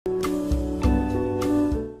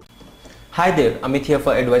Hi there, Amit here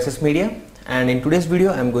for Advices Media, and in today's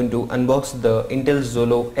video I am going to unbox the Intel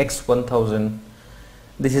Xolo X1000.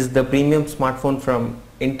 This is the premium smartphone from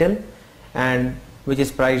Intel and which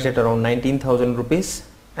is priced at around 19,000 rupees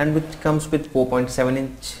and which comes with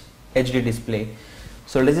 4.7-inch HD display.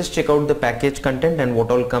 So let's just check out the package content and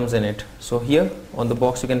what all comes in it. So here on the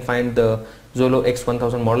box you can find the Xolo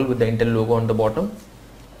X1000 model with the Intel logo on the bottom.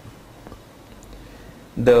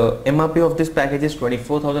 The MRP of this package is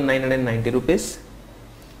 24,990 rupees,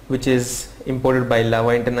 which is imported by Lava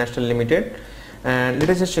International Limited. And let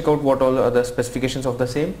us just check out what all are the specifications of the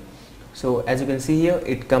same. So as you can see here,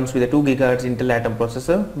 it comes with a 2 GHz Intel Atom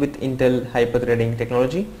processor with Intel hyper-threading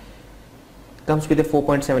technology. Comes with a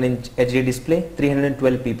 4.7-inch HD display,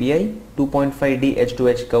 312 ppi, 2.5D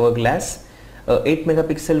H2H cover glass, a 8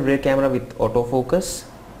 megapixel rear camera with autofocus,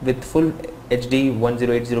 with full HD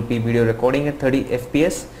 1080p video recording at 30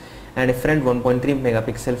 fps and a front 1.3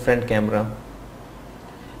 megapixel front camera.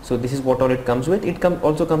 So this is what all it comes with. It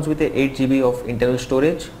also comes with a 8 GB of internal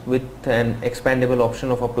storage with an expandable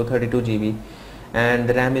option of up to 32 GB, and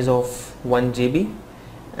the RAM is of 1 GB,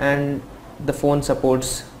 and the phone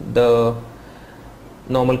supports the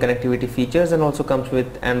normal connectivity features and also comes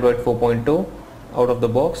with Android 4.0 out of the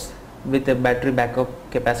box with a battery backup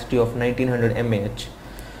capacity of 1900 mAh.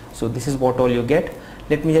 So this is what all you get.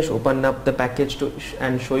 Let me just open up the package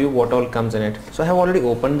and show you what all comes in it. So I have already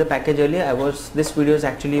opened the package earlier. This video is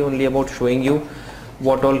actually only about showing you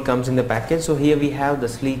what all comes in the package. So here we have the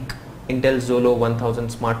sleek Intel Xolo 1000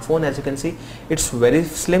 smartphone. As you can see, it's very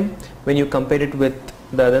slim when you compare it with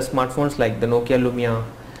the other smartphones like the Nokia Lumia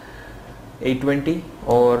 820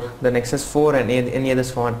 or the Nexus 4 and any other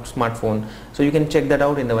smartphone. So you can check that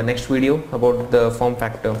out in our next video about the form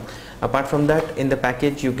factor. Apart from that, in the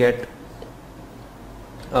package you get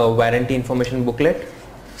a warranty information booklet,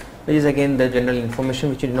 which is again the general information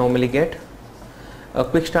which you normally get, a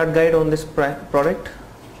quick start guide on this product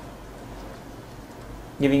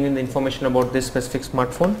giving you the information about this specific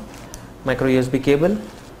smartphone, micro USB cable.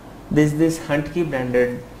 This Huntkey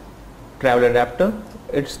branded travel adapter.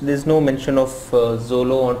 There's no mention of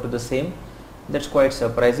Xolo onto the same. That's quite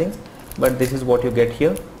surprising, but this is what you get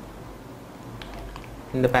here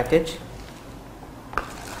in the package.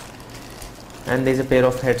 And there's a pair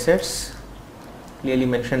of headsets, clearly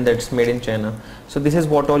mentioned that it's made in China. So this is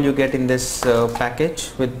what all you get in this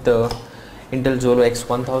package with the Intel Xolo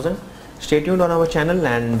X1000. Stay tuned on our channel,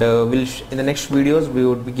 and in the next videos we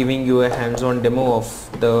would be giving you a hands-on demo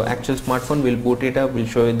of the actual smartphone. We'll boot it up, we'll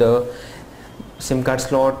show you the SIM card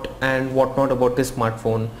slot and whatnot about this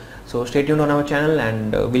smartphone. So stay tuned on our channel,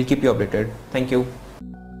 and we'll keep you updated. Thank you.